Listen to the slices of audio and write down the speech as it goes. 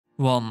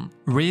1.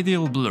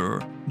 Radial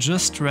Blur.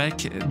 Just drag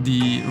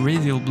the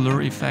Radial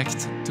Blur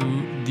effect to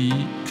the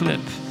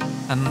clip,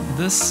 and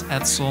this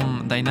adds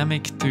some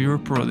dynamic to your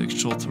product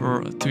shot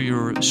or to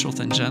your shot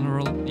in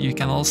general. You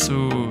can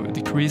also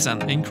decrease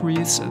and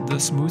increase the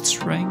smooth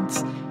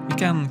strength. You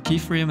can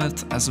keyframe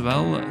it as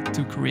well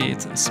to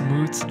create a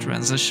smooth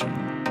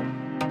transition.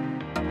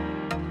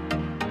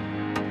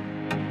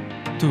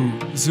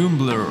 2. Zoom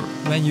Blur.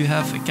 When you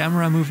have a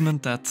camera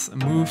movement that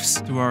moves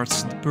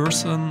towards the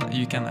person,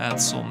 you can add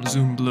some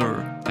zoom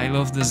blur. I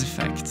love this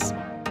effect.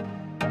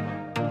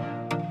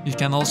 You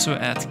can also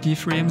add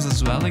keyframes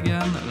as well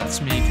again.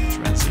 Let's make a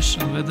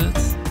transition with it.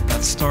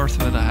 Let's start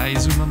with a high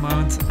zoom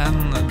amount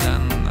and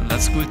then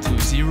let's go to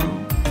 0.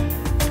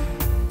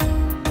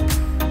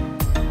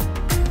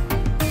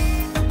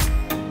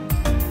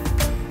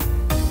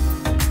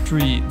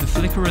 The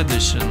flicker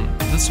addition.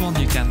 This one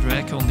you can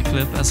drag on the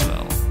clip as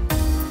well.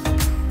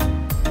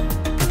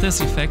 With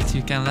this effect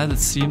you can let it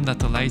seem that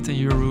the light in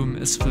your room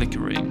is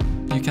flickering.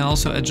 You can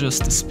also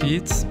adjust the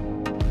speed.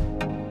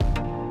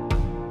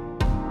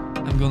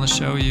 I'm gonna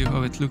show you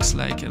how it looks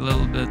like a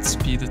little bit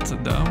speeded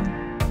down.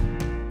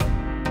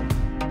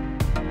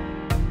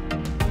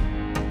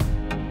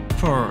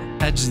 4.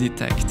 Edge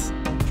Detect.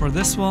 For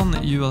this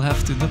one you will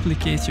have to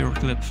duplicate your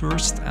clip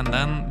first and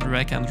then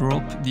drag and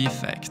drop the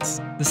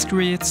effect. This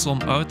creates some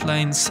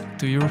outlines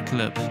to your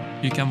clip.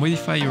 You can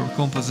modify your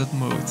composite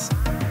mode.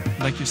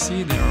 Like you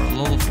see, there are a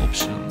lot of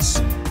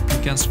options.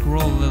 You can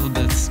scroll a little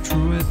bit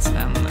through it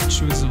and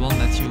choose the one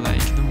that you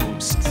like the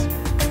most.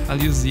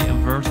 I'll use the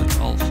inverted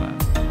alpha.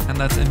 And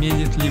that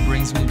immediately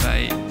brings me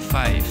by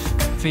 5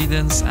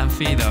 fade-ins and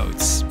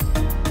fade-outs.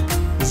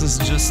 This is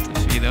just a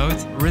fade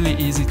out, really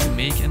easy to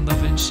make in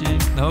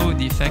DaVinci. Now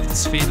the effect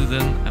is faded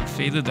in and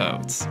faded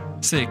out.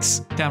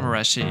 6.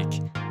 Camera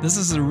shake. This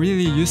is a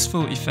really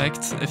useful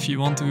effect if you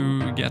want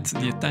to get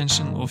the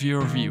attention of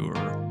your viewer.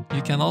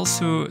 You can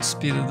also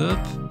speed it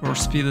up or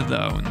speed it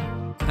down.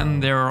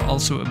 And there are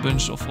also a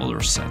bunch of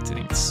other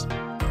settings.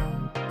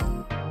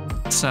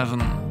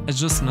 7.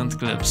 Adjustment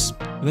clips.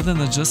 With an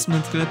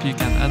adjustment clip you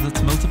can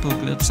edit multiple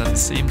clips at the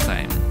same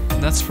time.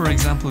 That's for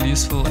example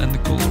useful in the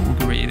color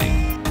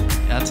grading.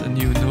 Add a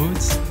new node.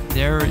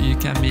 There you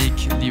can make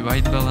the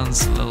white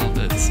balance a little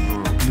bit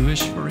more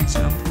bluish, for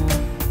example.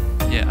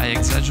 Yeah, I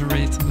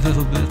exaggerate a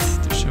little bit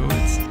to show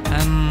it.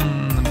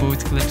 And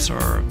both clips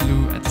are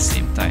blue at the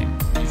same time.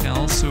 You can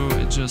also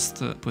adjust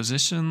the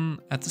position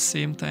at the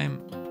same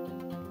time.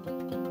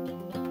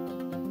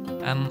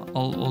 And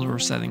all other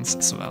settings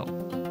as well.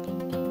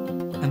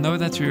 And now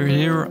that we're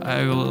here,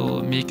 I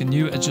will make a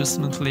new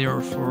adjustment layer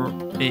for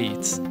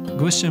 8.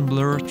 Gaussian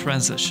Blur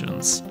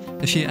Transitions.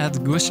 If you add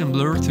Gaussian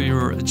Blur to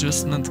your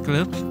adjustment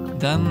clip,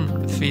 then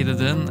fade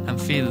it in and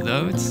fade it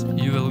out,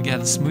 you will get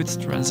a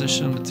smooth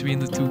transition between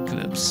the two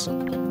clips.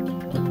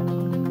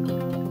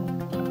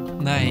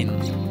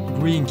 9.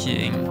 Green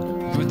keying.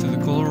 Go to the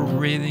color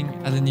grading,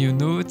 add a new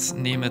node,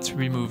 name it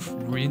remove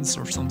greens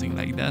or something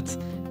like that,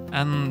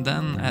 and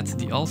then at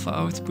the alpha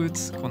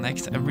output,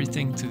 connect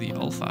everything to the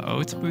alpha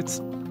output,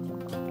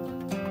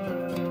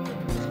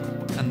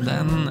 and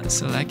then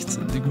select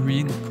the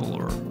green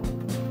color.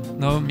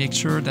 Now make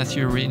sure that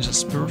your range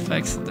is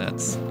perfect,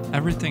 that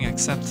everything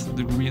except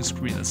the green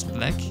screen is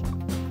black,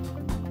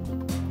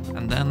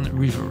 and then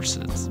reverse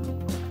it.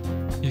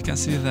 You can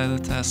see that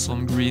it has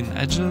some green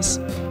edges.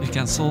 You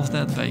can solve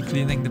that by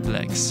cleaning the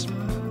blacks.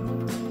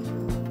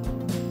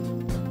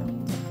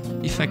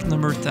 Effect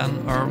number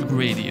 10 are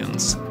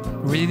gradients.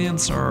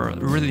 Gradients are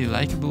really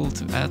likable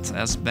to add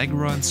as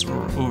backgrounds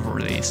or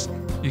overlays.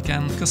 You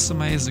can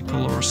customize the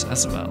colors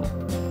as well.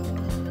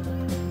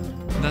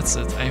 That's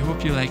it. I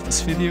hope you liked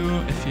this video.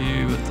 If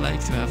you would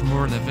like to have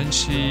more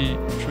DaVinci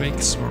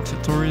tricks or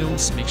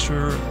tutorials, make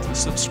sure to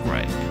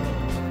subscribe.